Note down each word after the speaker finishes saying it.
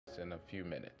in a few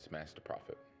minutes, Master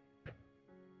Prophet.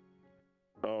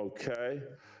 Okay.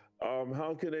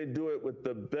 How can they do it with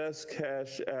the best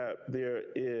cash app there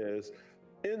is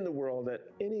in the world that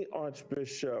any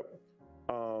Archbishop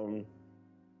can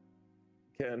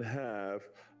have?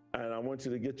 And I want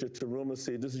you to get your teruma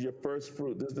seed. This is your first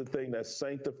fruit. This is the thing that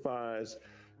sanctifies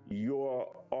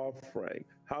your offering.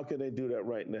 How can they do that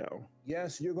right now?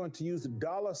 Yes, you're going to use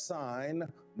 $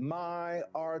 my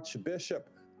Archbishop.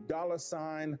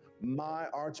 $ my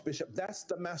Archbishop. That's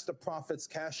the Master Prophet's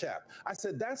Cash App. I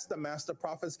said that's the Master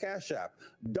Prophet's Cash App.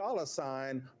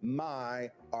 $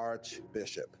 my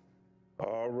Archbishop.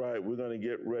 All right, we're going to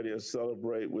get ready to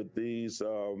celebrate with these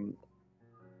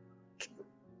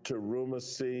teruma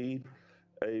seed.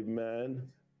 Amen.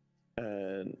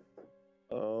 And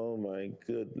oh my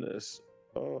goodness.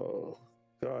 Oh,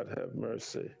 God have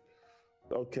mercy.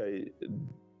 Okay.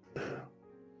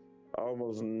 I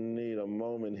almost need a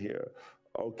moment here.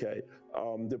 Okay.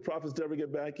 Did Prophets Deborah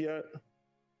get back yet?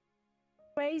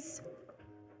 Grace?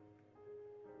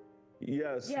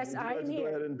 Yes. Yes, I'm here. here. Go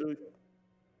ahead and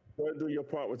do your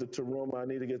part with the teruma. I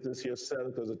need to get this here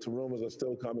settled because the terumas are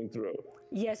still coming through.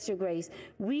 Yes, Your Grace.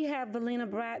 We have Valina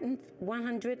Bratton,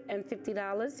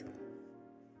 $150.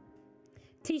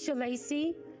 Tisha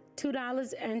Lacey,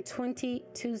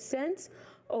 $2.22.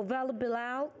 Ovella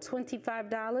Bilal,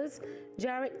 $25.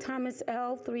 Jarrett Thomas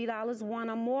L, $3.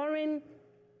 Juana Morin,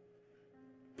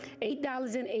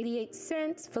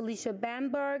 $8.88. Felicia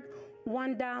Bamberg,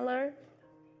 $1.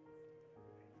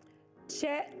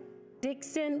 Chet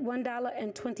Dixon,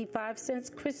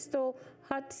 $1.25. Crystal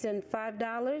Hudson,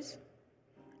 $5.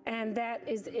 And that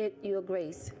is it, Your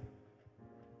Grace.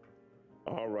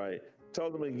 All right.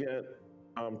 Tell them again,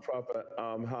 Prophet,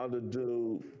 how to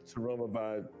do teruma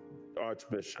by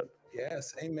Archbishop.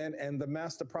 Yes, amen. And the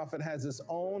Master Prophet has his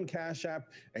own Cash App,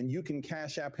 and you can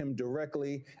Cash App him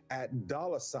directly at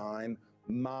 $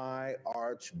 my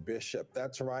Archbishop.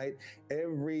 That's right.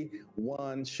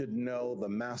 Everyone should know the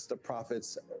Master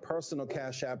Prophet's personal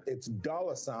Cash App. It's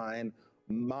 $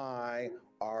 my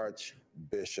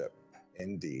Archbishop.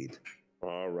 Indeed.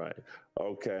 All right.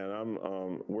 Okay. And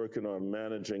I'm working on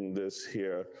managing this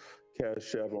here.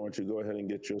 Cash App, I want you to go ahead and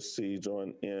get your seeds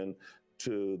on in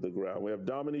to the ground. We have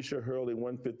Dominisha Hurley,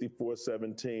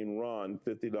 $154.17. Ron,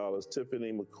 $50.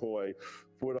 Tiffany McCoy,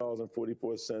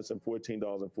 $4.44 and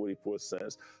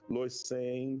 $14.44.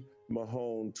 Loisane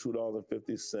Mahone,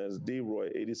 $2.50. D-Roy,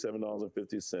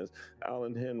 $87.50.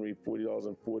 Alan Henry,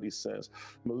 $40.40.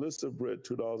 Melissa Britt,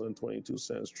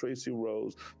 $2.22. Tracy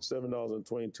Rose,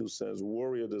 $7.22.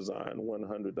 Warrior Design,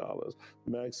 $100.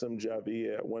 Maxim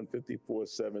Javier,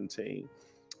 $154.17.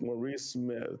 Maurice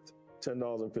Smith,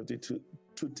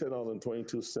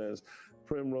 $10.22.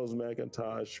 Primrose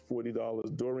McIntosh,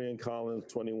 $40. Dorian Collins,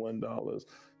 $21.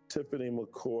 Tiffany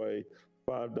McCoy,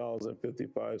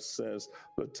 $5.55.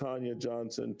 Latanya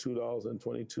Johnson,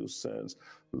 $2.22.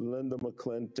 Linda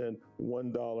McClinton,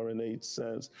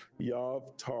 $1.08.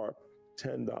 Yav Tarp,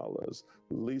 $10.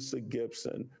 Lisa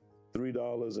Gibson,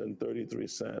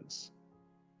 $3.33.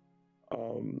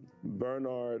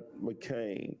 Bernard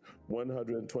McCain,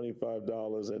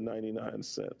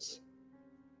 $125.99.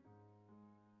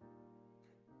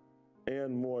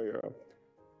 Ann Moyer,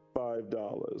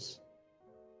 $5.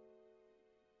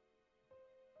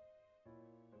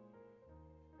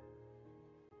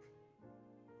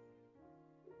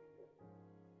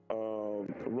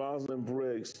 Rosalind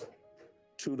Briggs,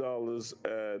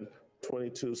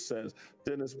 $2.22.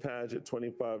 Dennis Paget,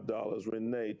 $25.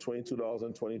 Renee,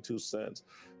 $22.22.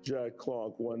 Jack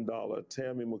Clark, $1.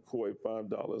 Tammy McCoy,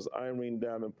 $5. Irene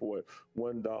Davenport,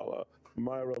 $1.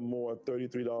 Myra Moore,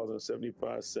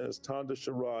 $33.75. Tonda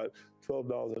Sherrod,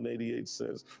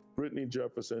 $12.88. Brittany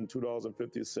Jefferson,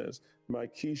 $2.50.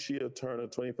 Mykeshia Turner,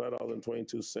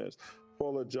 $25.22.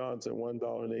 Paula Johnson,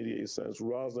 $1.88.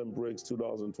 Rosalind Briggs,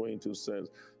 $2.22.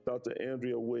 Dr.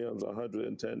 Andrea Williams,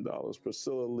 $110.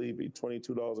 Priscilla Levy,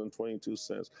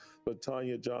 $22.22.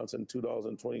 Latanya Johnson,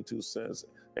 $2.22.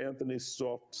 Anthony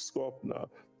Scoffner,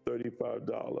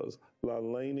 $35.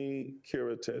 Lalani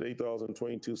Kiratet,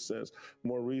 $8.22.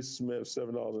 Maurice Smith,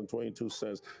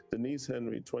 $7.22. Denise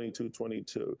Henry,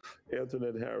 $22.22.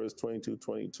 Antoinette Harris,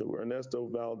 $22.22. Ernesto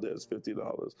Valdez,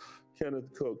 $50.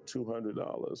 Kenneth Cook,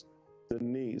 $200.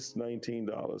 Denise, $19.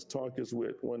 Tarkus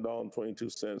Witt,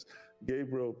 $1.22.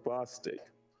 Gabriel Bostic,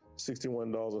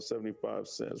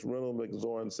 $61.75. Reynolds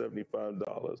McZorn,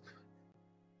 $75.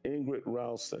 Ingrid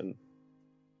Rowson,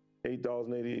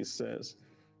 $8.88.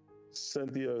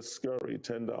 Cynthia Scurry,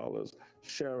 $10.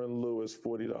 Sharon Lewis,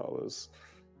 $40.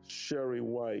 Sherry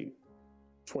White,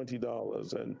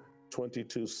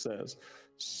 $20.22.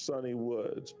 Sonny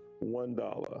Woods,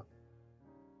 $1.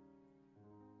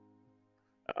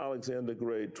 Alexander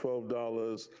Gray,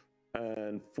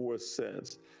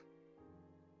 $12.04.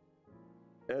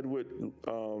 Edward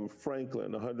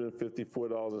Franklin,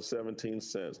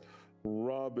 $154.17.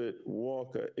 Robert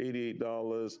Walker,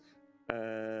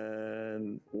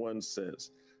 $88.01.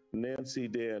 Nancy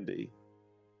Dandy,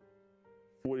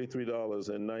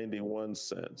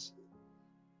 $43.91.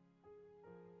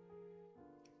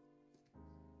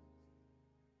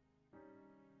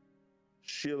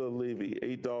 Sheila Levy,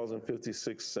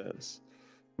 $8.56.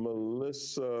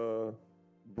 Melissa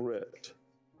Britt,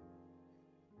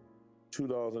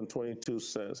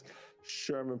 $2.22.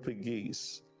 Sherman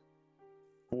Pegues,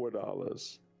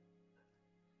 $4.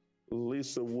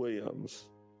 Lisa Williams,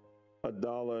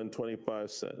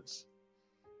 $1.25.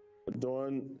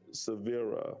 Dawn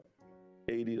Severa,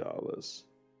 $80.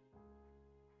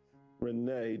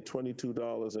 Renee,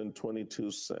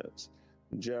 $22.22.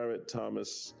 Jared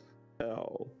Thomas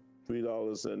L,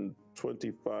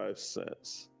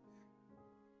 $3.25.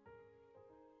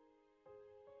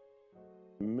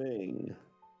 Ming,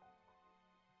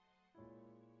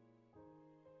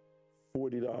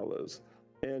 $40.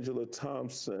 Angela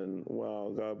Thompson,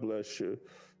 wow, God bless you,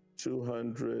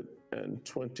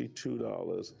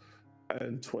 $222.22.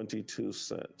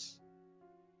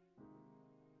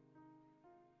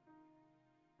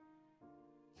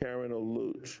 Karen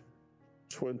O'Luch,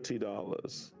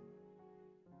 $20.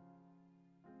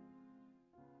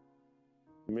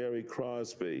 Mary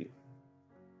Crosby,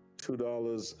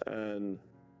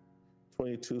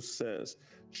 $2.22.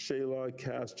 Shayla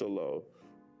Castello,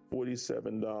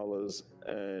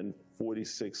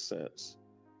 $47.46.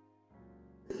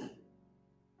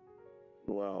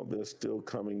 Wow, they're still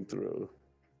coming through.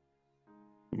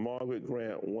 Margaret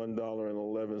Grant,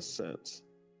 $1.11.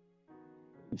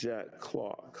 Jack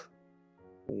Clark,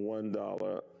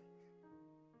 $1.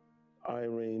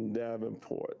 Irene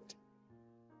Davenport,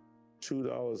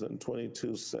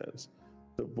 $2.22.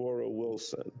 Deborah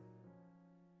Wilson,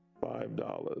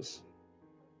 $5.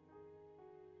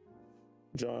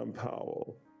 John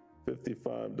Powell,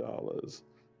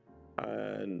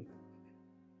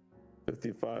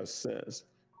 $55.55.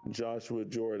 Joshua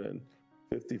Jordan,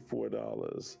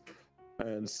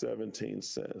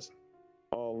 $54.17.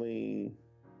 Arlene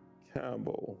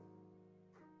Campbell,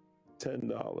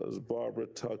 $10. Barbara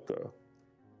Tucker,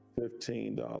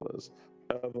 $15.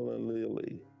 Evelyn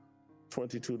Lilly,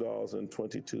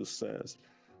 $22.22.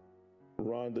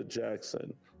 Rhonda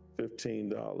Jackson,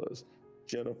 $15.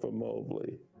 Jennifer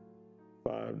Mobley,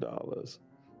 $5.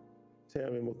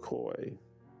 Tammy McCoy,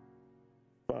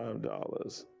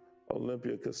 $5.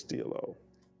 Olympia Castillo,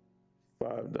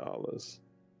 $5.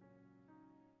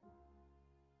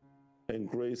 And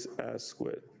Grace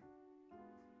Asquith,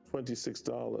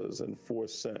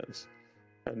 $26.04.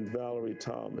 And Valerie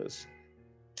Thomas,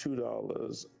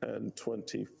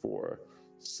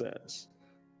 $2.24.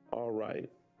 All right.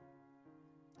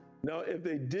 Now, if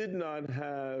they did not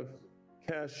have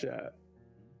Cash App,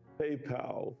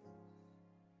 PayPal,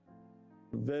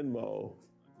 Venmo,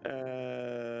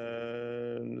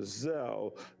 and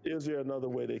Zelle, is there another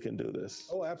way they can do this?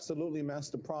 Oh, absolutely,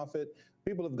 Master Prophet.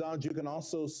 People of God, you can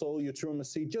also sow your Truma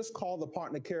seed. Just call the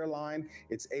partner care line.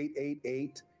 It's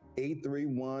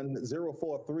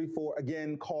 888-831-0434.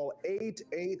 Again, call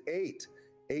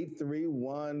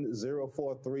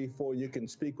 888-831-0434. You can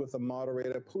speak with the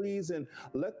moderator, please, and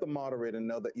let the moderator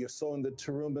know that you're sowing the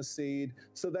Teruma seed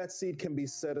so that seed can be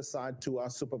set aside to our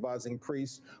supervising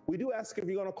priest. We do ask if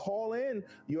you're going to call in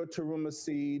your Teruma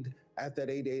seed at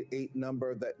that 888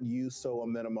 number that you sow a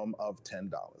minimum of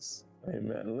 $10.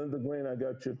 Amen. Linda Green, I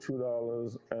got you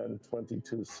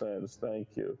 $2.22.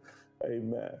 Thank you.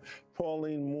 Amen.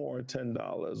 Pauline Moore,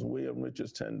 $10. William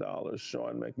Richards, $10.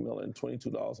 Sean McMillan,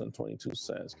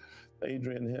 $22.22.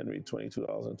 Adrian Henry,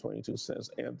 $22.22.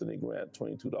 Anthony Grant,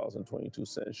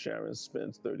 $22.22. Sharon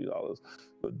Spence, $30.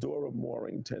 Ladora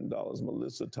Mooring, $10.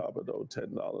 Melissa Tabado,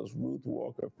 $10. Ruth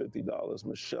Walker, $50.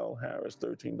 Michelle Harris,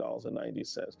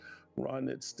 $13.90.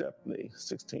 Ronit Stepney,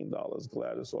 $16.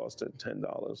 Gladys Austin,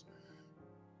 $10.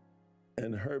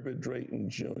 And Herbert Drayton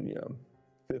Jr.,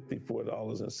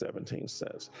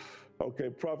 $54.17. Okay,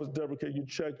 Prophet Deborah, can you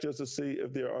check just to see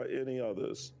if there are any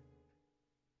others?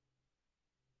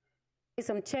 Yes,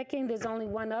 I'm checking. There's only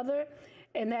one other,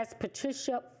 and that's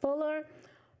Patricia Fuller,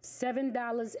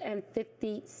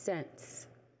 $7.50.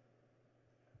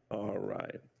 All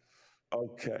right.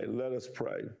 Okay, let us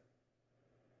pray.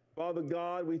 Father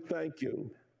God, we thank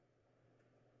you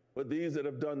for these that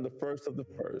have done the first of the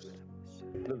first,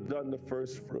 that have done the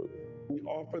first fruit. We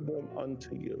offer them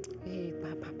unto you.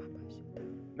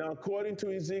 Now, according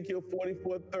to Ezekiel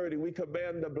 44:30, we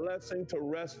command the blessing to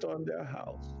rest on their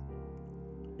house.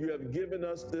 You have given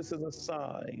us this as a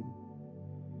sign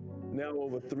now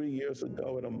over 3 years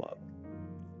ago in a month.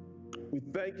 We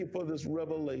thank you for this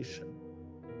revelation,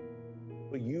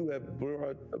 for you have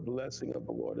brought the blessing of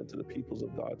the Lord into the peoples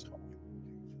of God's home.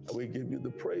 And we give you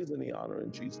the praise and the honor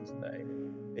in Jesus'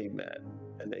 name. Amen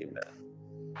and amen.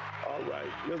 All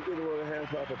right, let's give the Lord a hand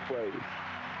clap of praise.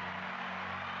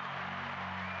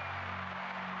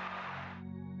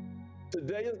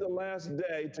 Today is the last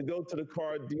day to go to the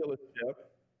car dealership.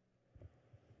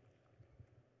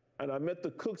 And I met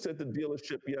the cooks at the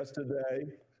dealership yesterday,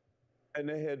 and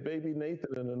they had baby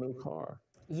Nathan in a new car.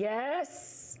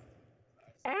 Yes.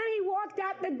 And he walked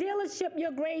out the dealership,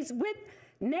 Your Grace, with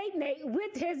Nate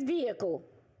with his vehicle.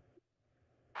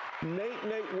 Nate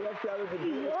walked out of the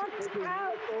He dealership walked with his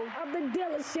out vehicle. of the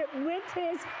dealership with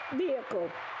his vehicle.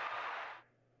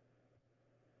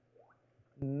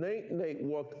 Nate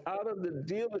walked out of the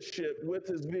dealership with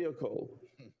his vehicle.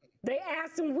 They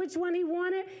asked him which one he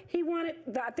wanted. He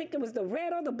wanted, I think it was the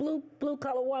red or the blue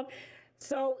color one.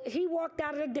 So he walked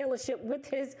out of the dealership with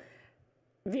his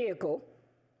vehicle.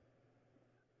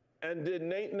 And did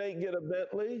Nate get a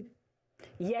Bentley?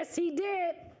 Yes, he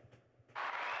did.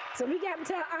 So we got to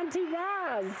tell Auntie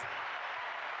Roz.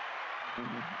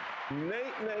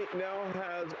 Nate now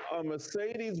has a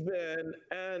Mercedes-Benz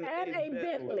and a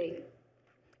Bentley.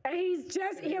 And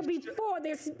he'll be 4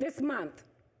 this month.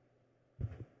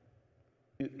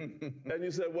 And you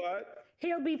said what?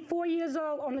 He'll be 4 years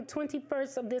old on the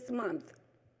 21st of this month.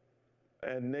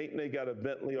 And Nate got a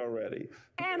Bentley already.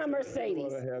 And a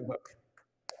Mercedes.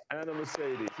 And a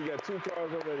Mercedes. He got 2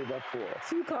 cars already by 4.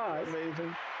 2 cars.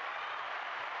 Amazing.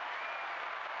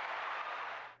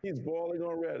 He's balling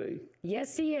already.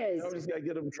 Yes, he is. Now we just got to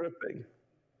get him dripping.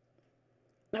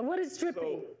 Now, what is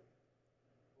dripping? So,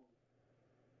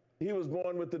 he was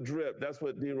born with the drip. That's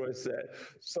what D-Roy said.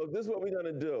 So this is what we're going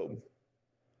to do.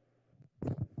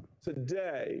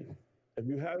 Today, if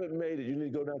you haven't made it, you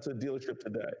need to go down to the dealership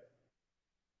today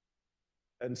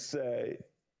and say,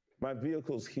 my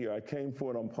vehicle's here. I came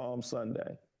for it on Palm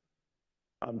Sunday.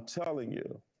 I'm telling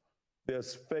you,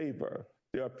 there's favor.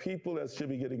 There are people that should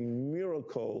be getting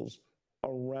miracles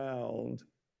around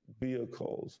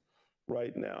vehicles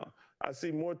right now. I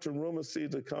see more Taruma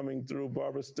seeds are coming through.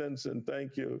 Barbara Stinson,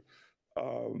 thank you.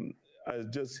 I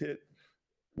just hit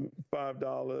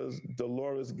 $5.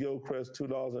 Dolores Gilchrist,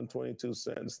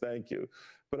 $2.22. Thank you.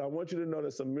 But I want you to know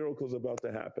that some miracles are about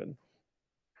to happen.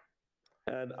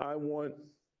 And I want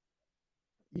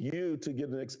you to get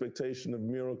an expectation of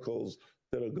miracles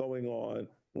that are going on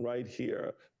right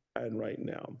here and right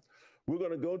now. We're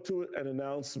going to go to an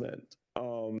announcement.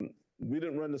 We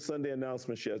didn't run the Sunday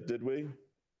announcements yet, did we?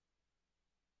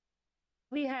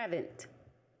 We haven't.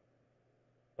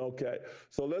 Okay,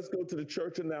 so let's go to the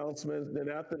church announcements. Then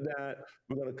after that,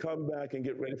 we're going to come back and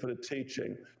get ready for the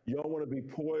teaching. Y'all want to be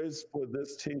poised for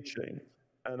this teaching.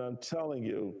 And I'm telling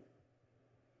you,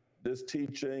 this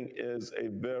teaching is a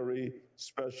very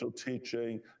special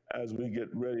teaching as we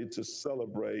get ready to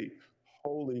celebrate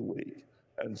Holy Week.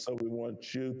 And so we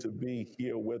want you to be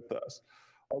here with us.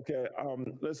 Okay,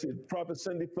 let's see. Prophet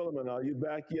Cindy Philemon, are you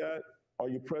back yet? Are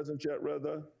you present yet,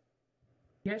 rather?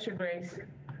 Yes, Your Grace.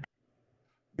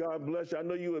 God bless you. I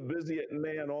know you were busy at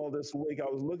NAN all this week. I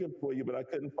was looking for you, but I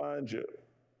couldn't find you.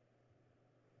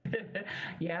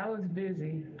 Yeah, I was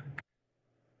busy.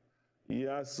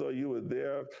 Yeah, I saw you were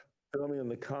there filming in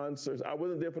the concerts. I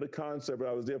wasn't there for the concert, but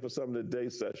I was there for some of the day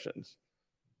sessions.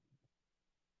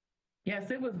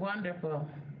 Yes, it was wonderful.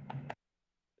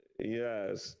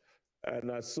 Yes.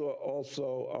 And I saw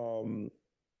also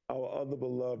our other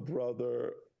beloved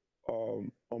brother, oh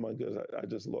my goodness, I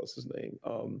just lost his name.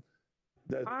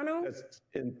 Arnold?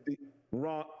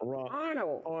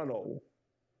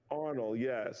 Arnold,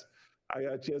 yes. I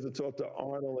got a chance to talk to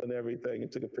Arnold and everything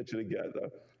and took a picture together.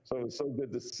 So it was so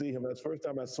good to see him. That's the first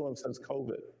time I saw him since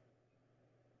COVID.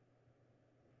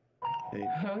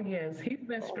 Oh, yes. He's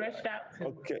been stretched out too.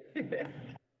 Okay.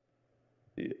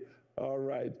 Yeah. All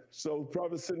right. So,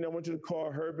 Prophet Sidney, I want you to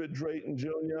call Herbert Drayton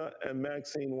Jr. and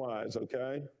Maxine Wise,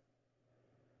 okay?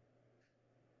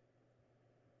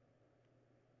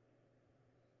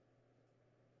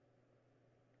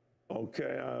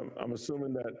 Okay. I'm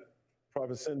assuming that,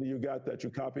 Prophet Cindy, you got that. You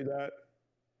copy that?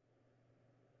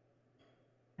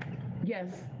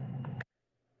 Yes.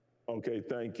 Okay,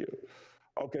 thank you.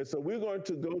 Okay, so we're going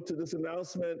to go to this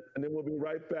announcement, and then we'll be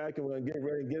right back, and we're going to get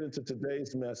ready to get into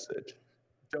today's message.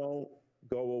 Don't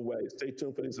go away. Stay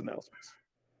tuned for these announcements.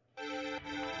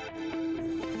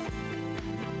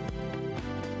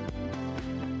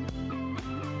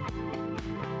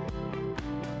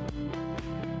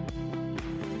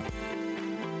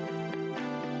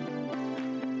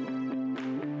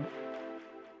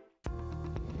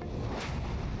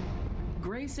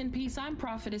 Grace and peace, I'm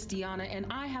Prophetess Deanna, and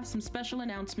I have some special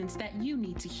announcements that you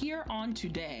need to hear on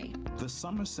today. The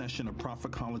summer session of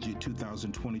Prophetology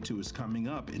 2022 is coming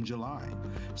up in July.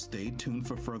 Stay tuned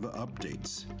for further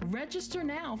updates. Register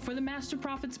now for the Master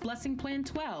Prophet's Blessing Plan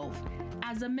 12.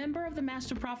 As a member of the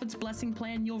Master Prophet's Blessing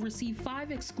Plan, you'll receive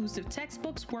 5 exclusive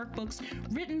textbooks, workbooks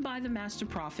written by the Master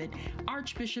Prophet,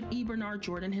 Archbishop E. Bernard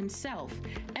Jordan himself.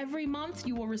 Every month,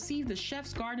 you will receive the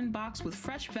Chef's Garden box with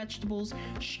fresh vegetables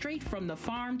straight from the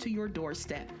farm to your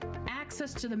doorstep.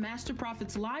 Access to the Master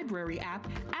Prophet's Library app,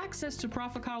 access to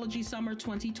Prophetology Summer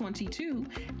 2022,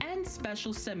 and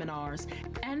special seminars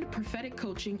and prophetic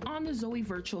coaching on the Zoe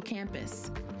Virtual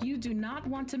Campus. You do not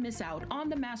want to miss out on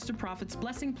the Master Prophet's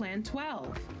Blessing Plan 12.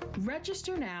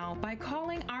 Register now by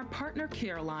calling our partner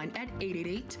care line at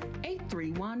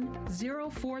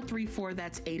 888-831-0434.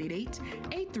 That's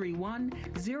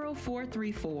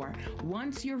 888-831-0434.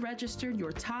 Once you're registered,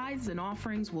 your tithes and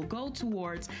offerings will go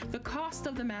towards the cost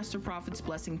of the Master Prophet's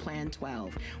Blessing Plan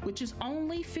 12, which is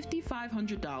only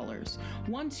 $5,500.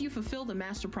 Once you fulfill the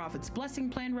Master Prophet's Blessing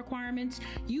Plan requirements,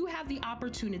 you have the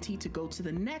opportunity to go to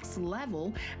the next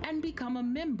level and become a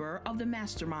member of the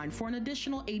Mastermind for an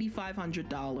additional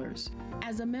 $8,500.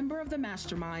 As a member of the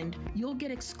Mastermind, you'll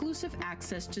get exclusive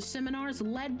access to seminars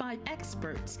led by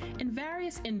experts in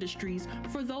various industries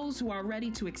for those who are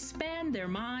ready to expand their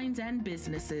minds and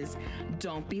businesses.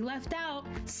 Don't be left out.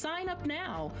 Sign up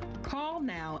now. Call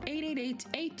now,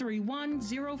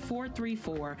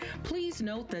 888-831-0434. Please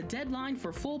note the deadline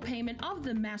for full payment of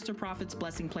the Master Prophet's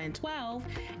Blessing Plan 12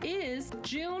 is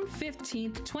June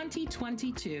 15th,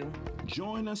 2022.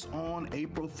 Join us on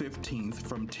April 15th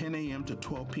from 10 a.m. to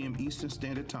 12 p.m. Eastern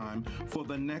Standard Time for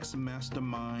the next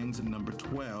Masterminds number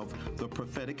 12, the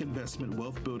Prophetic Investment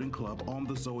Wealth Building Club on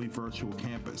the Zoe Virtual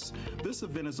Campus. This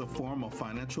event is a form of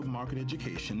financial market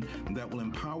education that will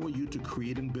empower you to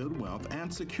create and build wealth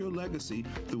and secure legacy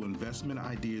through investment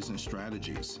ideas and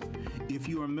strategies. If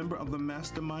you are a member of the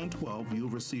Mastermind 12, you'll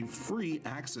receive free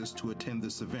access to attend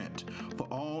this event. For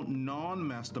all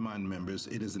non-Mastermind members,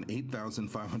 it is an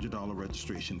 $8,500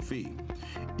 registration fee.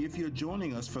 If you're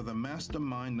joining us for the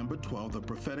Mastermind number 12, the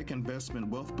Prophetic Investment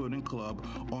Wealth Building Club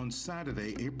on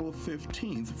Saturday, April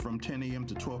 15th from 10 a.m.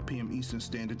 to 12 p.m. Eastern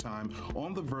Standard Time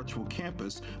on the virtual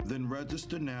campus, then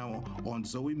register now on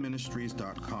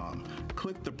zoeministries.com.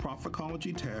 Click the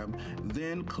Prophetology tab,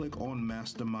 then click on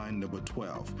Mastermind number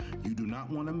 12. You do not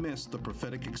want to miss the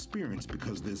prophetic experience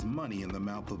because there's money in the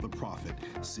mouth of the prophet.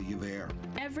 See you there.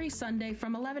 Every Sunday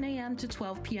from 11 a.m. to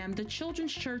 12 p.m., the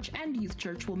Children's Church and Youth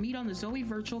Church will meet on the Zoe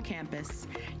Virtual Campus.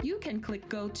 You can click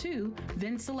Go To,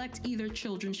 then select either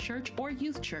Children's Church or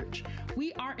Youth Church.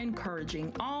 We are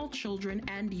encouraging all children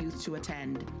and youth to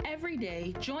attend. Every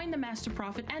day, join the Master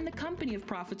Prophet and the Company of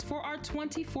Prophets for our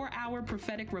 24-hour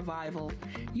prophetic revival.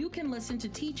 You can listen to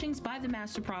teachings by the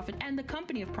Master Prophet and the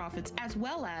Company of Prophets, as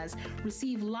well as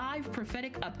receive live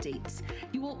prophetic updates.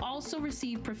 You will also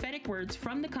receive prophetic words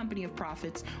from the Company of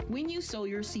Prophets when you sow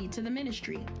your seed to the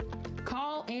ministry.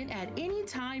 Call in at any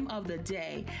time of the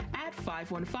day at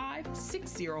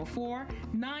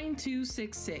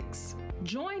 515-604-9266.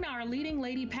 Join our leading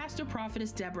lady, Pastor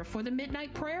Prophetess Deborah, for the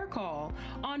Midnight Prayer Call.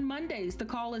 On Mondays, the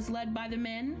call is led by the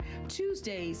men.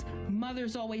 Tuesdays,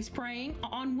 Mothers Always Praying.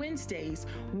 On Wednesdays,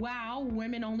 Wow,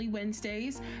 Women Only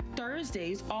Wednesdays.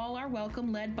 Thursdays, All Are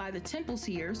Welcome, led by the Temple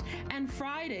Seers. And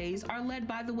Fridays are led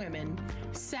by the women.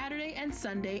 Saturday and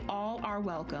Sunday, All Are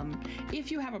Welcome.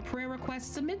 If you have a prayer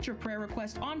request, submit your prayer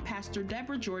request on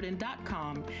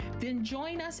PastorDeborahJordan.com. Then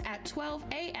join us at 12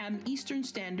 a.m. Eastern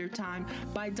Standard Time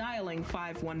by dialing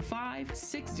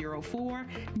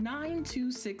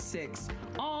 515-604-9266.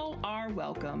 All are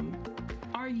welcome.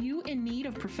 Are you in need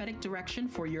of prophetic direction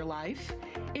for your life?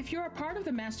 If you're a part of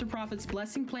the Master Prophet's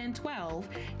Blessing Plan 12,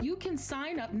 you can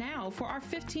sign up now for our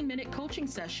 15-minute coaching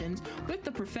sessions with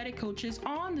the prophetic coaches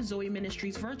on the Zoe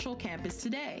Ministries virtual campus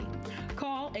today.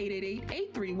 Call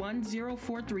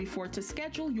 888-831-0434 to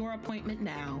schedule your appointment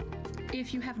now.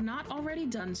 If you have not already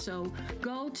done so,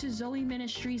 go to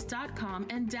zoeministries.com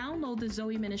and download the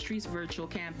Zoe Ministries virtual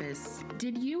campus.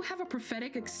 Did you have a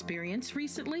prophetic experience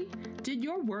recently? Did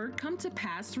your word come to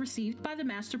pass received by the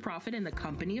Master Prophet and the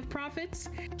Company of Prophets?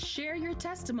 Share your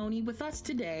testimony with us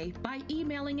today by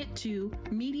emailing it to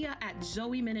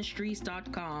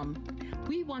media@zoeministries.com.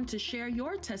 We want to share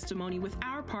your testimony with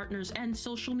our partners and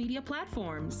social media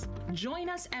platforms. Join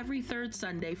us every third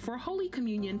Sunday for Holy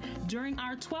Communion during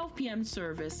our 12 p.m.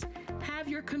 service. Have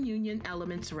your communion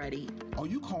elements ready. Are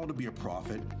you called to be a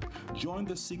prophet? Join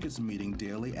the Seekers meeting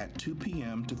daily at 2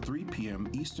 p.m. to 3 p.m.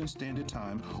 Eastern Standard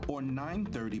Time or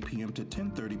 9:30 p.m. to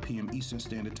 10:30 p.m. Eastern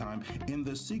Standard Time in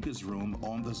the Seekers Room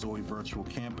on the Zoe Virtual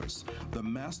Campus. The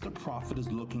Master Prophet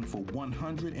is looking for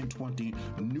 120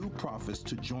 new prophets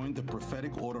to join the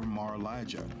prophetic order of Mar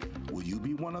Elijah. Will you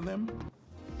be one of them?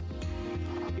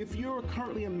 If you're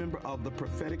currently a member of the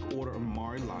prophetic order of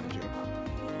Mar Elijah,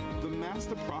 the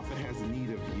Master Prophet has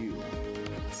need of you.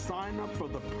 Sign up for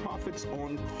the Prophets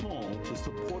on Call to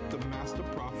support the Master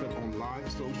Prophet on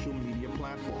live social media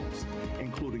platforms,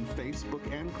 including Facebook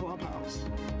and Clubhouse.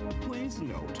 Please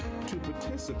note, to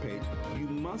participate, you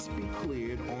must be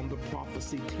cleared on the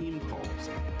prophecy team calls.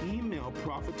 Email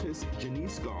Prophetess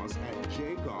Janice Goss at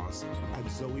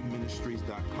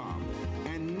jgoss@zoeministries.com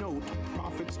and note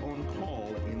Prophets on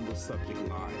Call in the subject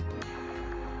line.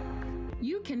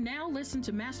 You can now listen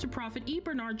to Master Prophet E.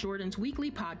 Bernard Jordan's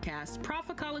weekly podcast,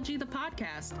 Prophecology the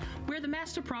Podcast, where the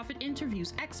Master Prophet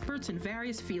interviews experts in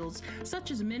various fields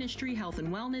such as ministry, health and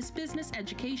wellness, business,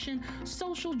 education,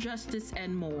 social justice,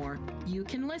 and more. You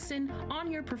can listen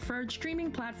on your preferred streaming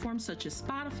platforms such as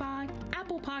Spotify,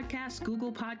 Apple Podcasts,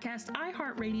 Google Podcasts,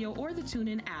 iHeartRadio, or the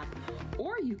TuneIn app.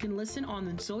 Or you can listen on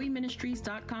the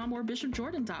ZoeMinistries.com or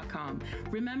BishopJordan.com.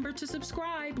 Remember to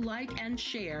subscribe, like, and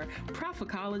share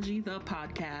Prophecology the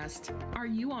Podcast. Are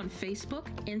you on Facebook,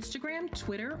 Instagram,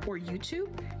 Twitter, or YouTube?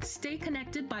 Stay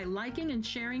connected by liking and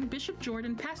sharing Bishop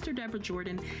Jordan, Pastor Deborah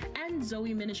Jordan, and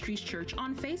Zoe Ministries Church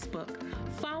on Facebook.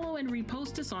 Follow and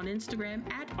repost us on Instagram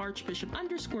at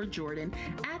Archbishop_Jordan,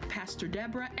 at Pastor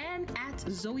Deborah, and at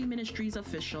Zoe Ministries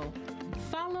Official.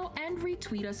 Follow and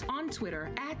retweet us on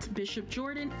Twitter at Bishop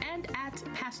Jordan and at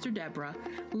Pastor Deborah.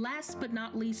 Last but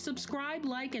not least, subscribe,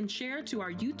 like, and share to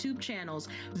our YouTube channels,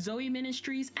 Zoe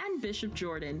Ministries and Bishop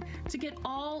Jordan, to get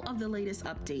all of the latest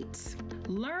updates.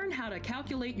 Learn how to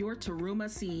calculate your Teruma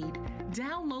seed.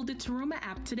 Download the Teruma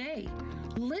app today.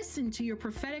 Listen to your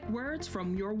prophetic words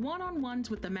from your one-on-ones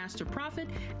with the Master Prophet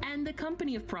and the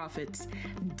Company of Prophets.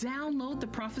 Download the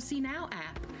Prophecy Now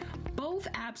app.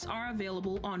 Both apps are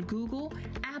available on Google,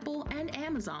 Apple, and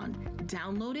Amazon.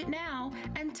 Download it now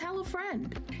and tell a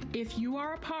friend. If you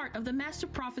are a part of the Master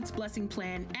Prophet's Blessing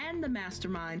Plan and the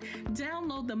Mastermind,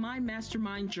 download the My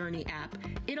Mastermind Journey app.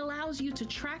 It allows you to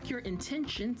track your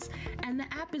intentions, and the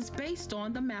app is based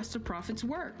on the Master Prophet's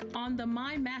work. On the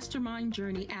My Mastermind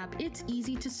Journey app, it's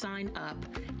easy to sign up.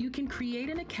 You can create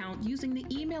an account using the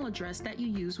email address that you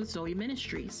use with Zoe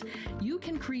Ministries. You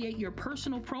can create your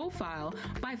personal profile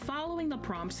by following the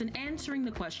prompts and answering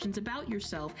the questions about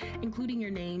yourself, including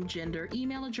your name, gender,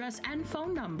 email address, and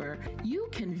phone number. You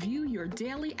can view your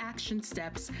daily action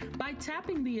steps by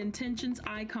tapping the intentions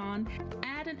icon,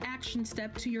 add an action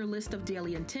step to your list of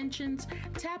daily intentions,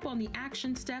 tap on the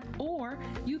action step, or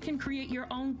you can create your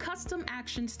own custom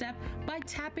action step by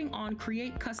tapping on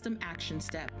Create Custom Action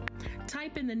Step.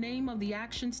 Type in the name of the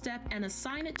action step and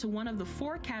assign it to one of the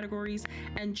 4 categories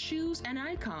and choose an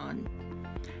icon.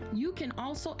 You can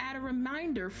also add a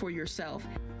reminder for yourself.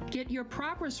 Get your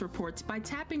progress reports by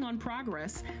tapping on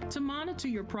Progress to monitor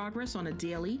your progress on a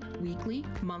daily, weekly,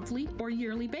 monthly, or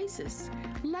yearly basis.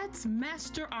 Let's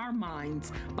master our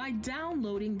minds by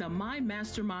downloading the My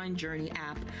Mastermind Journey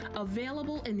app,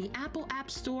 available in the Apple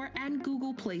App Store and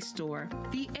Google Play Store.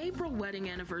 The April wedding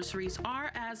anniversaries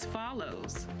are as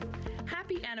follows.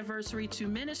 Happy anniversary to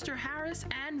Minister Harris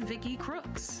and Vicky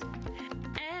Crooks.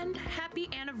 And happy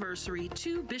anniversary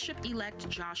to Bishop-elect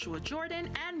Joshua Jordan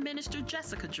and Minister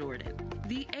Jessica Jordan.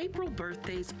 The April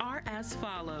birthdays are as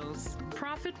follows.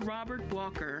 Prophet Robert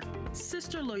Walker,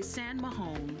 Sister Loisanne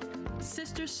Mahone,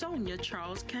 Sister Sonia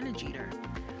Charles Kennejeter,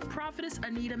 Prophetess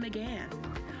Anita McGann,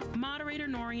 Moderator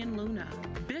Norian Luna,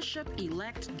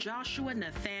 Bishop-elect Joshua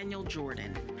Nathaniel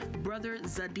Jordan, Brother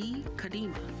Zadie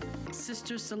Kadima,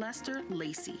 Sister Celeste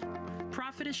Lacey,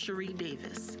 Prophetess Cherie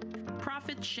Davis,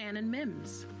 Prophet Shannon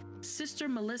Mims, Sister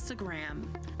Melissa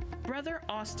Graham, Brother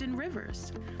Austin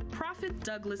Rivers, Prophet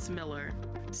Douglas Miller,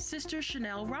 Sister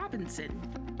Chanel Robinson,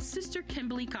 Sister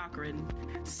Kimberly Cochran,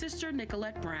 Sister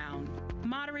Nicolette Brown,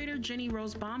 Moderator Jenny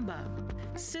Rose Bamba,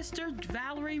 Sister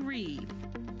Valerie Reed,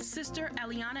 Sister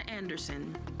Eliana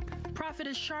Anderson,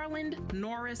 Prophetess Charlene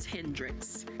Norris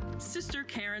Hendricks, Sister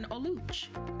Karen Oluch,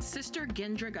 Sister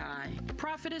Gendra Guy,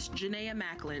 Prophetess Janaea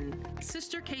Macklin,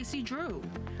 Sister Casey Drew,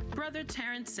 Brother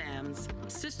Terrence Sams,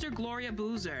 Sister Gloria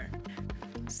Boozer,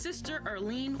 Sister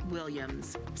Erlene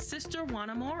Williams, Sister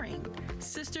Juana Mooring,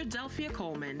 Sister Delphia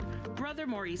Coleman, Brother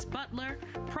Maurice Butler,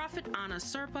 Prophet Anna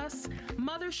Serpas,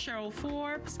 Mother Cheryl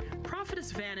Forbes,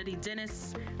 Prophetess Vanity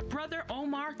Dennis, Brother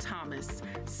Omar Thomas,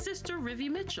 Sister Rivy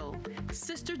Mitchell,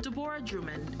 Sister Deborah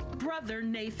Drummond, Brother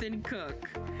Nathan Cook,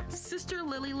 Sister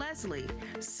Lily Leslie,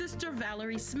 Sister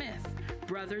Valerie Smith,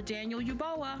 Brother Daniel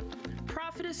Uboa,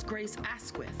 Prophetess Grace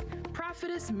Asquith,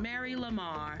 Prophetess Mary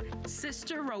Lamar,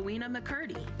 Sister Rowena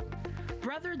McCurdy,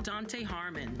 Brother Dante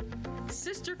Harmon,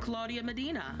 Sister Claudia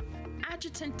Medina,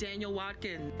 Adjutant Daniel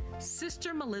Watkins,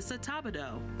 Sister Melissa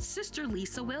Tabado, Sister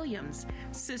Lisa Williams,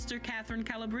 Sister Catherine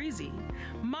Calabrese,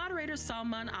 Moderator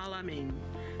Salman Alamin,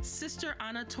 Sister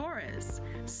Anna Torres,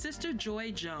 Sister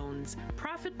Joy Jones,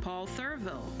 Prophet Paul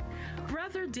Thurville,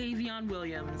 Brother Davion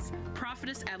Williams,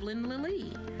 Prophetess Evelyn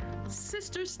Lilly,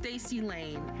 Sister Stacy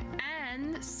Lane,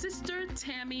 and Sister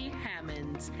Tammy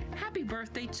Hammonds. Happy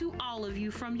birthday to all of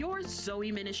you from your Zoe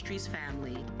Ministries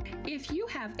family. If you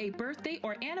have a birthday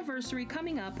or anniversary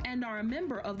coming up and are a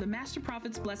member of the Master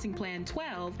Prophet's Blessing Plan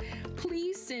 12,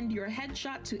 please send your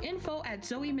headshot to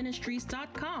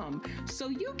info@zoeministries.com so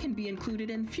you can be included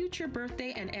in future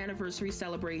birthday and anniversary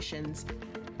celebrations.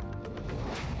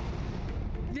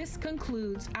 This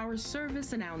concludes our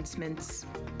service announcements.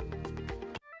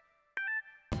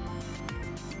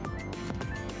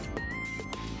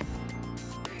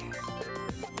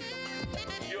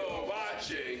 You're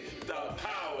watching The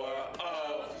Power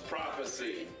of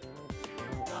Prophecy.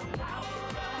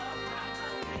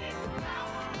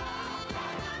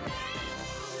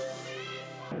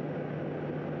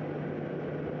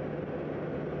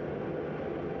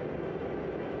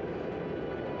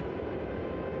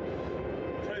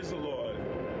 Praise the Lord.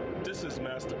 This is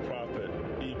Master Prophet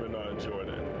E. Bernard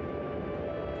Jordan,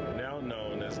 now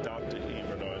known as Dr. E.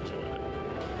 Bernard Jordan.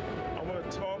 I want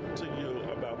to talk to you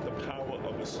about the power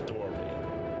of a story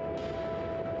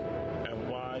and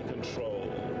why control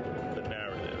the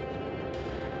narrative.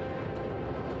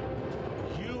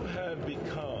 You have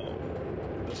become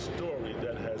the story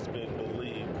that has been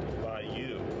believed by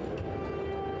you.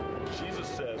 Jesus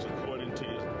says, according to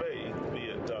your faith, be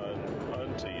it done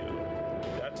unto you.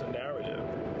 That's a narrative.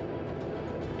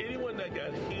 Anyone that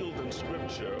got healed in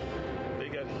Scripture, they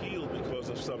got healed because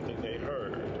of something they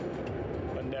heard.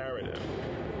 A narrative.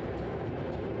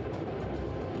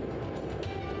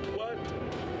 What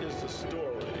is the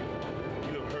story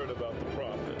you have heard about the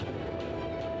prophet?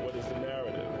 What is the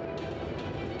narrative?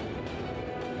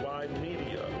 Why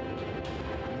media?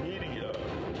 Media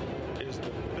is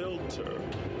the filter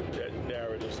that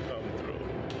narratives come through.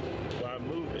 Why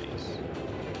movies?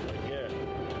 Again,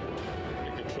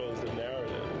 it controls the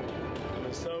narrative. And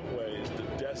in some ways, the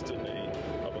destiny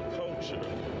of a culture,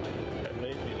 and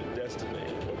maybe the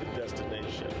destiny or the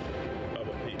destination of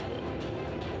a people.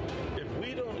 If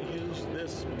we don't use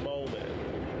this moment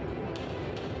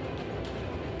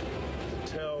to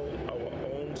tell our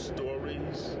own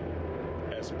stories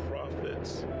as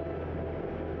prophets,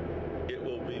 it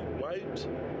will be wiped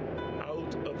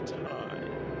out of time.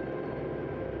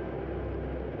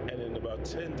 And in about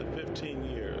 10 to 15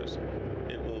 years,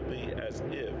 it will be as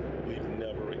if we've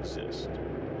never existed.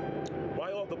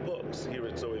 Why all the books here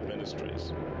at Zoe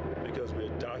Ministries? Because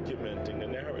we're documenting the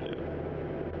narrative.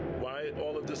 Why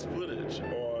all of this footage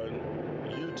on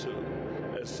YouTube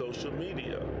and social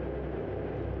media?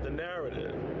 The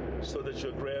narrative, so that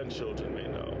your grandchildren may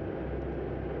know.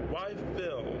 Why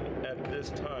film at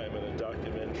this time in a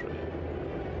documentary?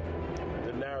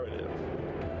 The narrative.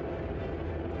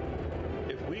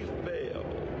 If we fail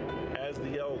as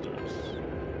the elders,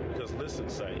 because listen,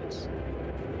 saints,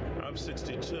 I'm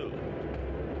 62.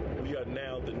 We are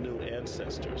now the new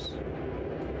ancestors.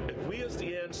 If we as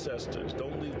the ancestors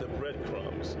don't leave the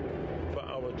breadcrumbs for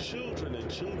our children and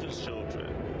children's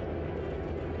children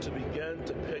to begin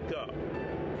to pick up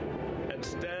and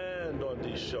stand on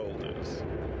these shoulders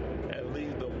and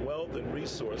leave them wealth and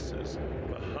resources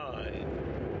behind,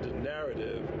 the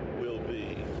narrative will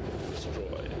be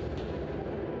destroyed.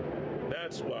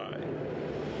 That's why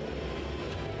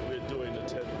we're doing the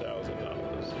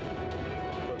 $10,000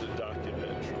 for the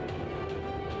documentary.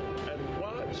 And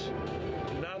watch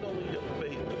not only your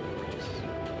faith increase,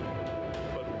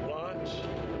 but watch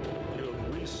your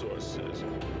resources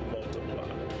multiply.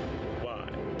 Why?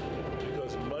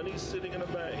 Because money sitting in a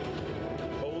bank,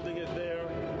 holding it there,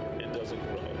 it doesn't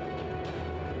grow.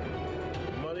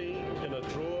 Money in a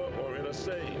drawer or in a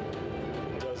safe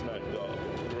does not grow.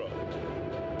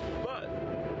 But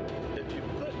if you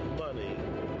put money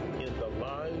in the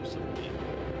lives of people,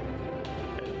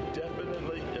 and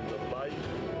definitely in the life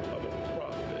of a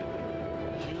prophet,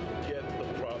 you get the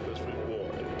prophet's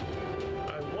reward.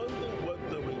 I wonder what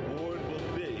the reward will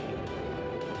be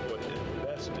for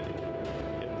investing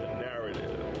in the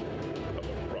narrative of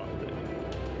a prophet.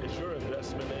 Is your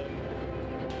investment in?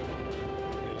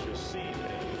 Is your seed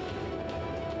in?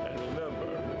 And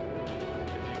remember,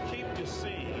 if you keep your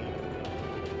seed,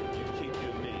 you keep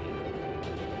your need.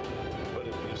 But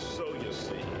if you sow your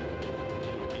seed,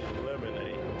 you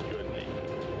eliminate your need.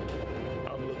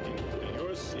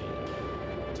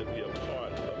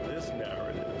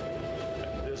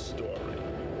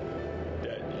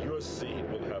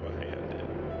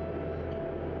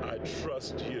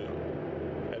 trust you,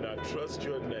 and I trust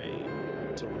your name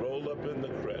to roll up in the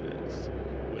credits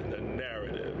when the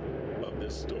narrative of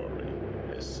this story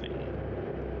is seen.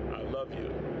 I love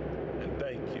you, and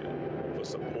thank you for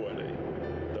supporting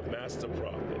the Master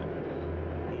Prophet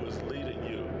who is leading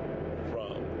you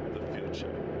from the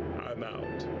future. I'm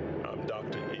out. I'm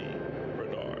Dr. E.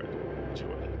 Bernard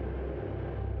Jordan.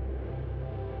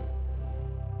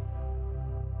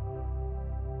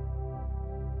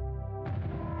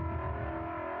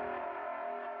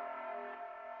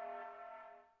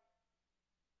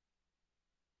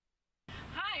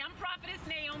 Hi, I'm Prophetess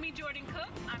Naomi Jordan Cook.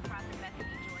 I'm Prophet Bethany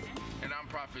Jordan. And I'm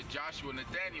Prophet Joshua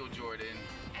Nathaniel Jordan.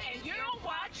 And you're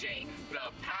watching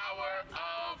The Power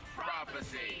of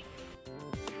Prophecy.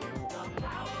 The Power of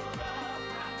Prophecy.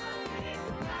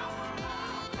 The Power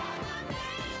of Prophecy.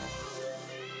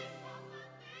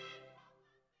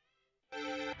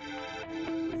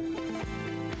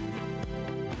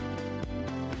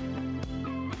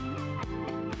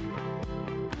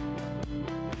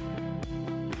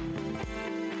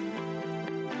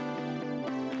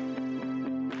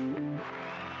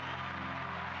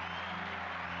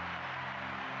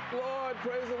 Lord,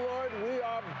 praise the Lord, we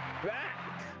are back.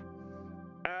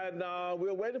 And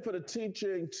we're waiting for the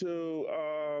teaching to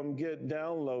get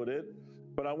downloaded,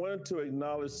 but I wanted to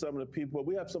acknowledge some of the people.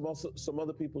 We have some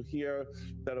other people here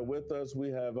that are with us.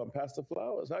 We have Pastor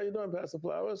Flowers. How you doing, Pastor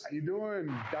Flowers? How you doing,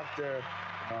 Dr.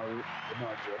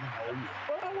 Bernard Jordan? How are you?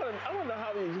 Well, I want to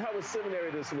know how was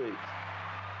seminary this week?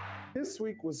 This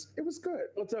week was good.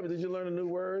 Well, tell me, did you learn a new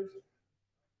word?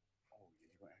 Oh,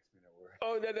 you're gonna ask me that word?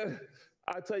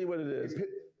 Oh, I'll tell you what it is.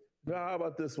 Now, how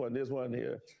about this one? There's one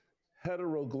here.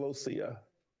 Heteroglossia.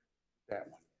 That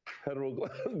one.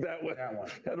 That one. That one.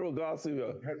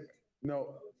 Heteroglossia.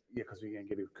 No, yeah, because we can't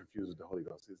get it confused with the Holy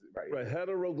Ghost. Is it right? Right.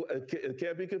 It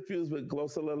can't be confused with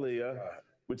glossolalia,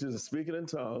 which is speaking in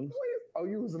tongues. Oh,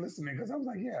 you was listening because I was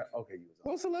like, yeah, okay, you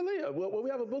was. Glossolalia. Well, we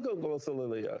have a book on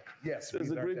glossolalia. Yes.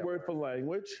 There's a Greek word for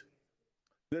language.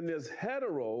 Then there's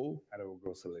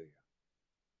Heteroglossalia.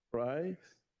 Right?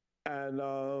 And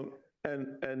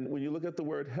when you look at the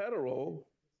word hetero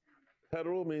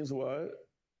means what?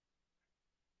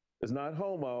 It's not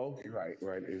homo. Right.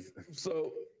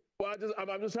 So, well,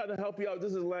 I'm just trying to help you out.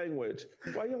 This is language.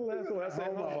 Why you laughing when I say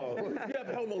homo? You have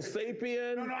Homo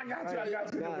sapien. No, I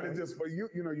got you. No, but it's just for you.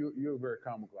 You know, you're very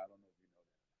comical. I don't know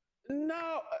if you know that.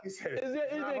 No, is there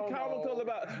anything comical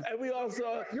about? And we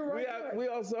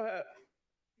also have.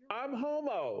 I'm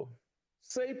Homo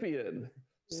sapien.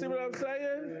 See what I'm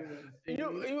saying?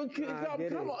 You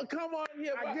come on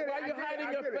here. Why are you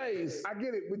hiding your face? I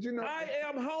get it, but you know. I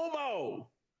am Homo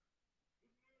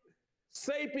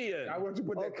sapien. I want you to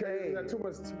put that crazy. Too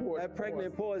much support. That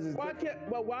pregnant pause is.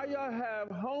 Why y'all have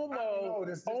Homo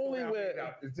only with?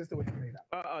 It's just the way you made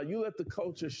out. You let the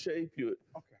culture shape you.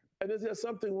 Okay. And is there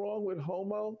something wrong with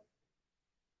Homo?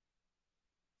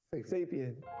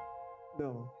 Sapien.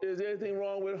 No. Is there anything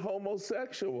wrong with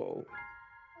homosexual?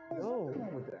 No.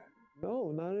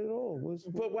 No, not at all.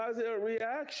 But why is there a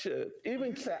reaction?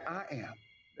 Even said, I am.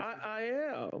 I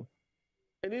am.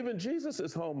 And even Jesus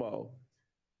is Homo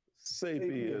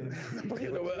sapien.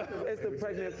 It's the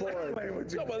pregnant pause. I'm playing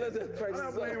with you. Come on, I'm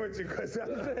not playing with you because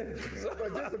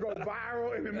just to go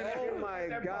viral in the minute. Oh my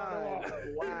God.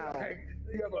 Wow.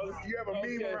 You have a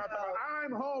meme around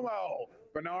I'm Homo.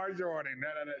 Bernard Jordan.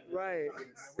 Right.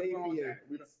 Sapien.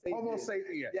 Homo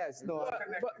sapien. Yes. No.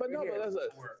 But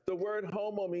the word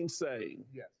homo means same.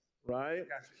 Yes. Right?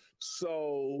 Gotcha.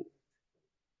 So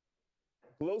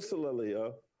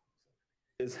glossolalia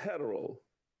is hetero.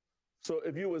 So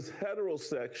if you was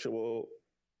heterosexual,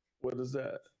 what is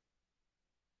that?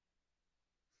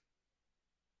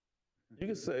 You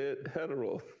can say it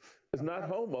hetero. It's not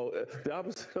homo. The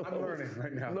opposite of I'm learning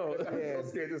right now. No. I'm so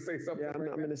scared to say something.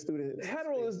 Yeah, I'm in a student.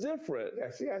 Hetero is different.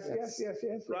 Yes.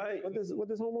 Right? What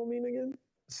does homo mean again?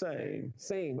 Same.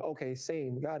 Same. Okay,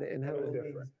 same. Got it. And hetero.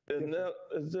 Different. And that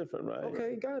is different, right?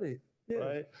 Okay, got it. Yeah.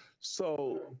 Right?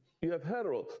 So you have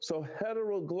hetero. So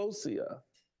heteroglossia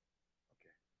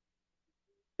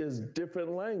is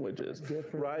different languages,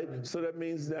 right? So that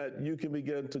means that you can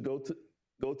begin to go to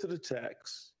the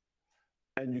text,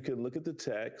 and you can look at the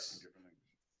text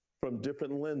from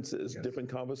different lenses, different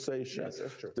conversations. Yes,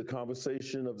 that's true. The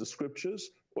conversation of the scriptures,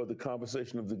 or the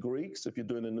conversation of the Greeks, if you're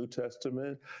doing the New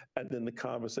Testament, and then the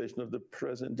conversation of the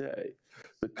present day,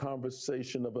 the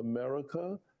conversation of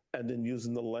America, and then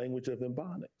using the language of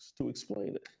Ebonics to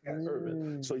explain it.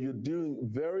 Urban. So you're doing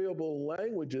variable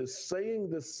languages saying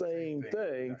the same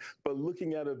thing, but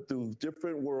looking at it through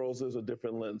different worlds or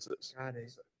different lenses. Got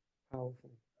it.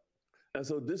 Powerful. And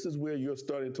so this is where you're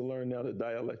starting to learn now the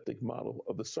dialectic model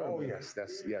of the sermon. Oh, yes,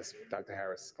 yes, Dr.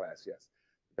 Harris' class, yes.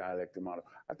 Dialectic model.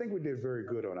 I think we did very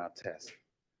good on our test.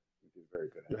 We did very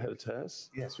good. You had a test?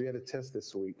 Yes, we had a test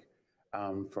this week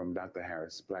from Dr.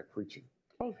 Harris, Black Preaching.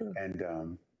 Okay.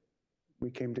 And we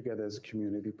came together as a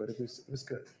community, but it was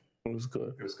good. It was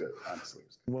good. It was good, honestly. It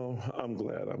was good. Well, I'm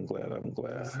glad.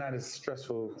 It's not as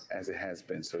stressful as it has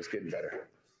been, so it's getting better.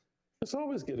 It's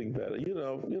always getting better. You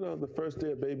know, the first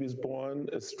day a baby's born,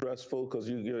 it's stressful because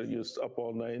you're up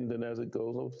all night, and then as it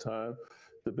goes over time,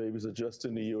 the baby's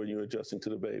adjusting to you and you're adjusting to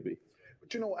the baby.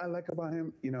 But you know what I like about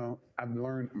him? You know, I'm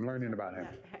learning about him.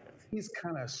 He's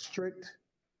kind of strict,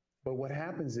 but what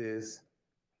happens is,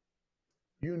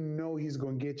 you know he's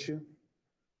going to get you,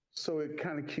 so it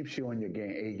kind of keeps you on your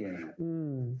A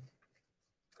game.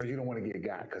 Because you don't want to get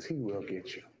got, because he will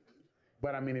get you.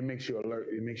 But I mean, it makes you alert,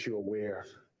 it makes you aware,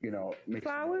 you know, makes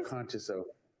you more conscious of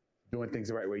doing things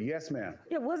the right way. Yes, ma'am.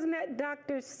 Yeah, wasn't that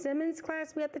Dr. Simmons'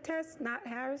 class we had the test, not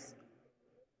Harris?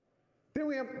 Then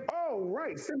we have, oh,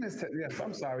 right, Simmons test. Yes,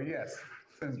 I'm sorry, yes.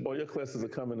 Well, your classes are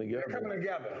coming together. They're coming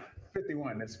together.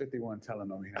 51, that's 51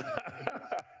 telling on me now.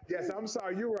 Yes, I'm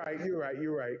sorry, you're right.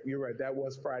 That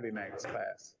was Friday night's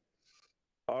class.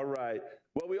 All right.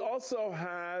 Well, we also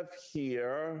have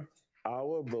here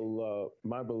our beloved,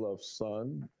 my beloved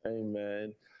son,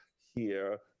 amen,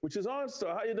 here, which is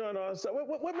OnStar. How you doing, OnStar?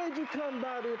 What made you come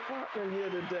by the apartment here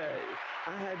today?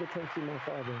 I had to come see my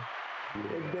father.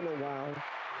 It's been a while.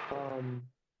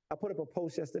 I put up a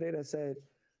post yesterday that said,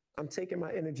 I'm taking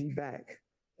my energy back.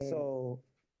 So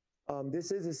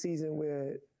this is a season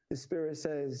where the Spirit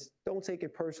says, don't take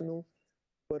it personal,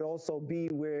 but also be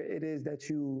where it is that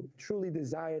you truly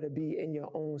desire to be in your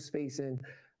own space. And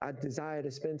I desire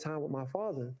to spend time with my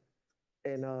father.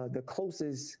 And the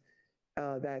closest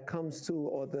that comes to,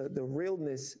 or the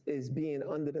realness, is being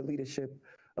under the leadership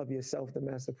of yourself, the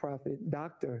Master Prophet,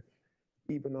 Dr.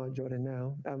 Bernard Jordan.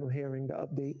 Now I'm hearing the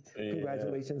update. Yeah.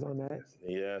 Congratulations on that.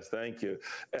 Yes, thank you.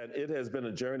 And it has been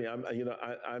a journey.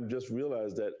 I'm just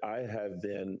realized that I have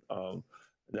been now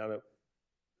that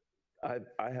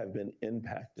I have been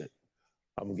impacted.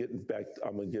 I'm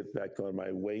gonna get back on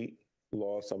my weight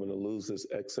loss. I'm gonna lose this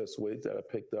excess weight that I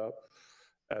picked up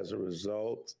as a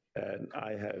result. And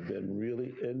I have been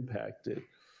really impacted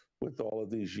with all of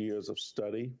these years of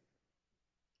study.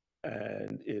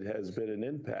 And it has been an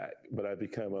impact, but I've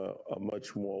become a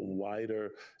much more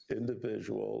wider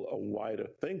individual, a wider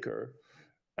thinker,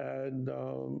 and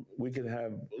we can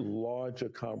have larger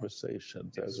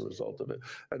conversations as a result of it.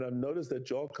 And I've noticed that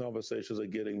y'all conversations are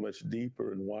getting much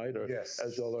deeper and wider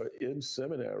as y'all are in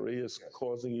seminary. It's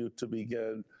causing you to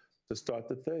begin to start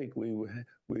to think. We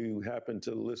happened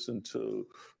to listen to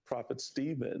Prophet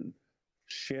Stephen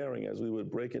sharing as we were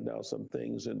breaking down some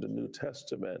things in the New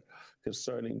Testament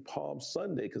concerning Palm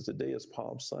Sunday, because today is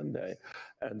Palm Sunday.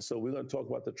 And so we're going to talk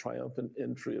about the triumphant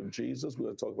entry of Jesus. We're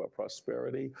going to talk about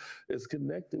prosperity. It's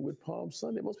connected with Palm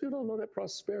Sunday. Most people don't know that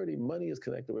prosperity, money, is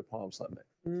connected with Palm Sunday.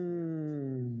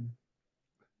 And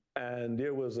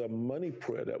there was a money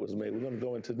prayer that was made. We're going to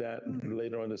go into that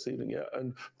later on this evening. Yeah,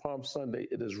 and Palm Sunday,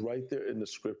 it is right there in the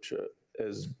scripture,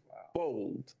 as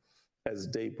bold as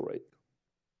daybreak.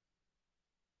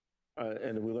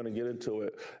 And we're going to get into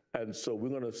it. And so we're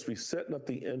going to be setting up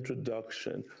the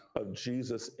introduction of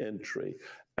Jesus' entry.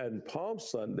 And Palm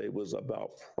Sunday was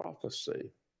about prophecy.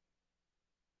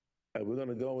 And we're going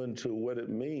to go into what it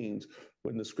means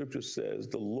when the scripture says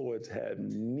the Lord's had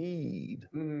need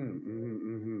of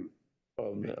them.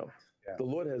 Yeah. The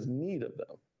Lord has need of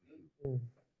them.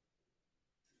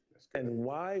 And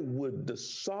why would the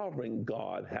sovereign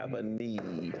God have a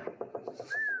need?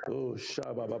 Oh,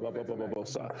 no, we're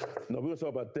going to talk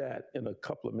about that in a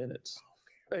couple of minutes.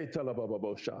 Hey,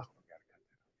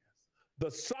 the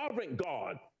sovereign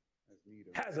God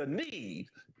has a need.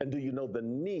 And do you know the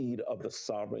need of the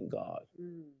sovereign God?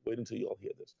 Wait until you all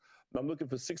hear this. I'm looking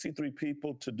for 63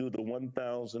 people to do the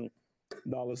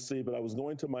 $1,000 seed, but I was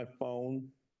going to my phone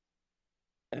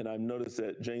and I noticed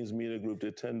that James Media Group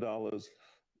did $10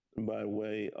 by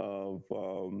way of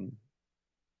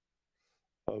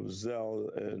Zelle,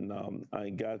 and I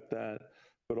got that.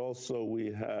 But also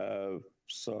we have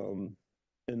some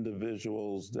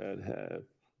individuals that have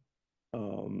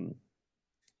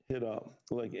hit up,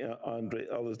 like Andre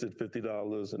Ellis did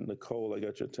 $50, and Nicole, I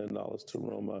got your $10 to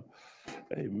Roma.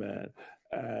 Amen.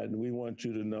 And we want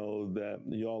you to know that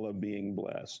y'all are being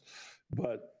blessed.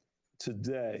 But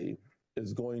today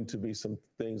is going to be some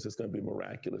things that's going to be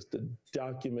miraculous. The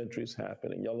documentary's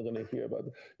happening. Y'all are going to hear about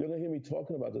it. You're going to hear me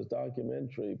talking about this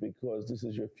documentary because this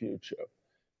is your future.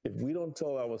 If we don't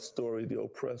tell our story, the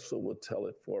oppressor will tell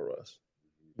it for us.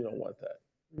 You don't want that.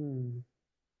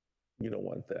 You don't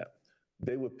want that.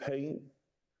 They would paint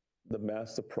the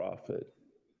master prophet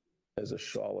as a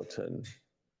charlatan,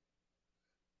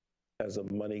 as a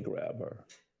money grabber,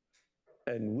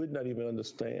 and would not even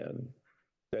understand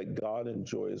that God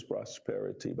enjoys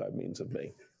prosperity by means of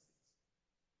me.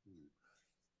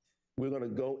 We're going to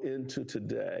go into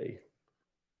today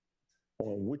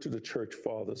on which of the church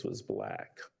fathers was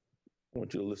black. I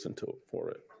want you to listen to it for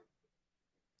it.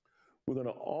 We're going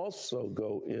to also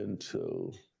go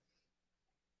into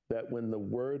that when the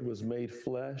Word was made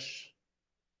flesh,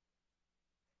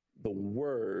 the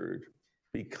Word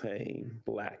became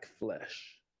black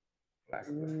flesh. Black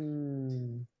flesh.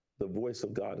 The voice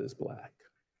of God is black.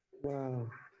 Wow.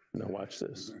 Now watch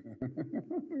this.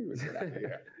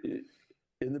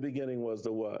 In the beginning was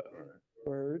the what?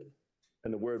 Word.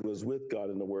 And the Word was with God,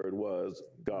 and the Word was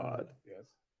God. Yes.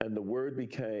 And the Word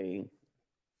became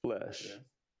flesh. Yes.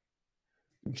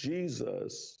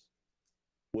 Jesus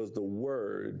was the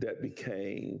Word that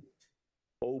became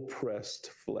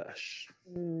oppressed flesh.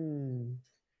 Now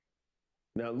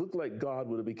it looked like God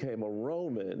would have became a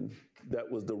Roman that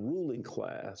was the ruling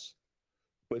class,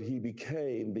 but he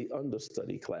became the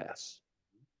understudy class.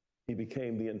 He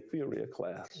became the inferior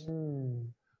class,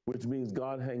 which means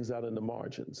God hangs out in the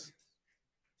margins.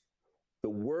 The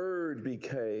Word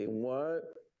became what?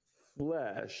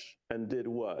 Flesh, and did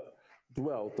what?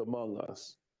 Dwelt among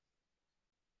us.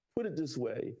 Put it this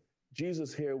way,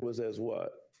 Jesus' hair was as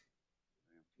what?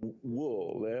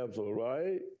 Wool, lambs, all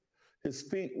right? His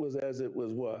feet was as it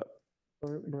was what?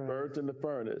 Burnt in the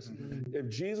furnace. If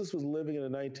Jesus was living in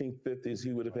the 1950s,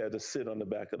 he would have had to sit on the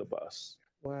back of the bus.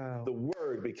 Wow. The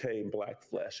Word became black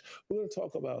flesh. We're going to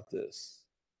talk about this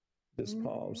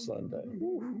Palm Sunday.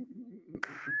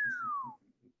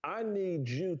 I need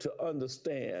you to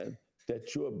understand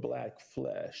that your black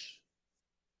flesh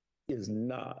is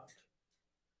not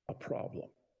a problem.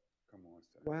 Come on,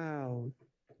 sir. Wow.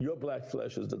 Your black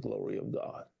flesh is the glory of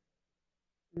God.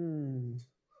 And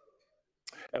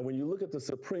when you look at the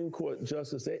Supreme Court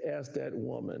justice, they asked that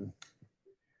woman,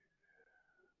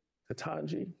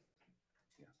 Ketanji,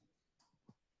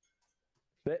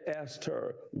 they asked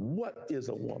her, what is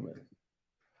a woman?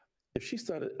 If she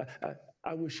started,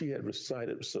 I wish she had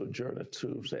recited Sojourner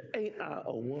Truth, say, ain't I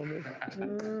a woman?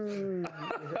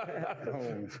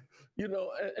 You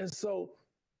know, and so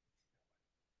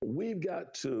we've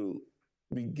got to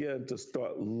begin to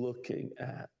start looking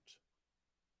at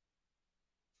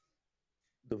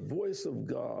the voice of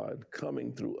God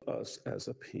coming through us as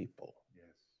a people.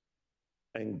 Yes.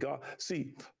 And God,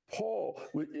 see, Paul,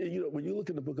 you know, when you look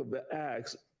in the book of the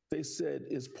Acts, they said,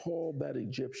 is Paul that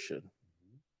Egyptian?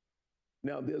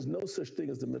 Now, there's no such thing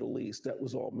as the Middle East. That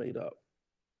was all made up.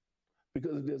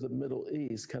 Because if there's a Middle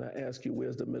East, can I ask you,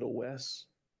 where's the Middle West?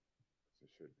 It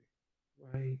should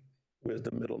be. Right. Where's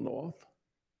the Middle North?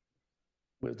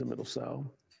 Where's the Middle South?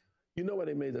 You know why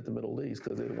they made that the Middle East?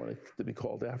 Because they didn't want it to be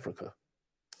called Africa.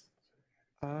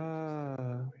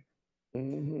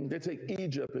 They take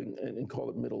Egypt and call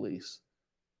it Middle East.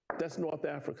 That's North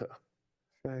Africa.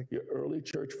 Right. Your early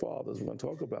church fathers, we're going to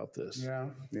talk about this,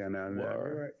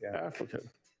 were African.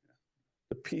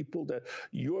 The people that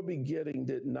your beginning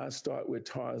did not start with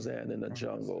Tarzan in the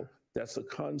jungle. That's a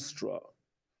construct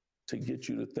to get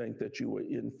you to think that you were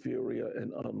inferior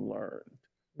and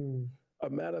unlearned. A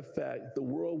matter of fact, the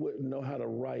world wouldn't know how to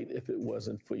write if it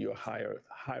wasn't for your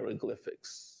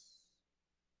hieroglyphics.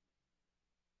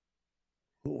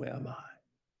 Who am I?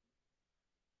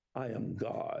 I am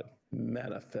God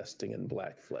manifesting in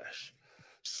black flesh.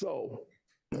 So,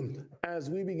 as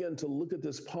we begin to look at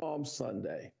this Palm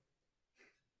Sunday,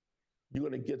 you're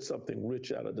going to get something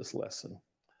rich out of this lesson.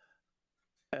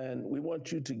 And we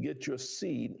want you to get your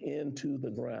seed into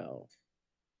the ground,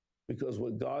 because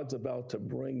what God's about to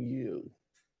bring you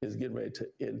is getting ready to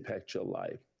impact your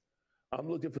life. I'm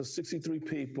looking for 63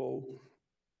 people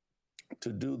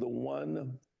to do the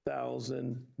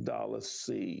 $1,000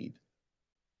 seed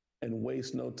and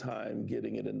waste no time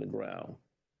getting it in the ground.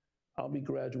 I'll be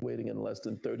graduating in less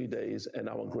than 30 days, and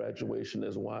our graduation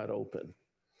is wide open.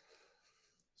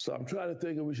 So I'm trying to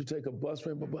think if we should take a bus,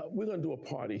 but we're going to do a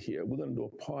party here. We're going to do a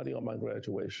party on my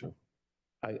graduation.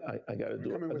 I got to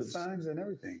do it. Coming with signs and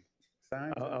everything.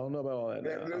 Signs. I don't know about all that.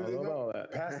 I don't know about all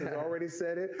that. Pastor's already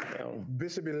said it.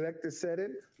 Bishop-elect said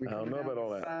it. I don't know about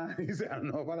all that. He said, I don't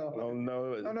know about all that.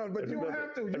 No, but you don't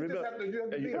have to. You just have to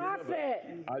be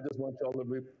Prophet. I just want y'all to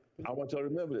be I want y'all to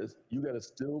remember this. You got to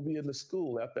still be in the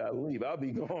school after I leave. I'll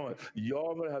be gone.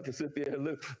 Y'all gonna have to sit there and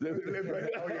live. Oh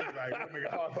yeah, right. Don't make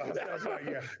it hard for ourselves. Right,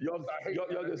 yeah.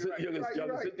 Y'all can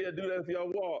sit there and do that if y'all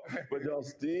want, but y'all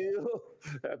still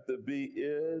have to be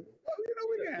in.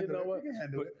 We can handle it. We can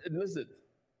handle it. Listen,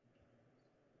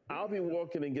 I'll be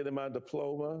walking and getting my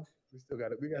diploma. We still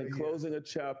got it. We got and closing a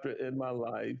chapter in my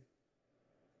life,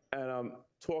 and I'm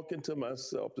talking to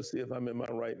myself to see if I'm in my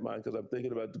right mind, because I'm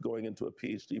thinking about going into a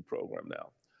PhD program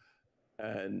now,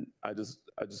 and I just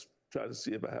try to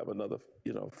see if I have another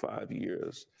 5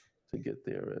 years to get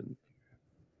there,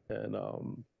 and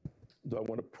do I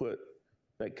want to put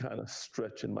that kind of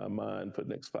stretch in my mind for the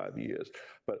next 5 years?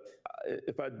 But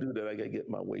if I do that, I got to get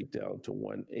my weight down to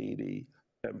 180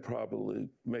 and probably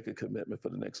make a commitment for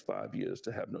the next 5 years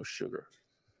to have no sugar.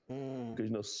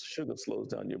 Because sugar slows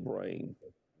down your brain.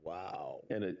 Wow.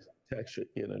 And it attacks your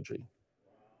energy.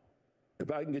 If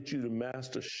I can get you to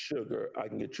master sugar, I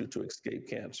can get you to escape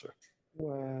cancer.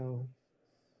 Wow.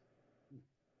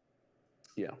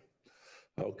 Yeah.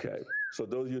 Okay. So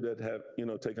those of you that have,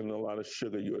 taken a lot of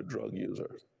sugar, you're a drug user.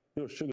 Sugar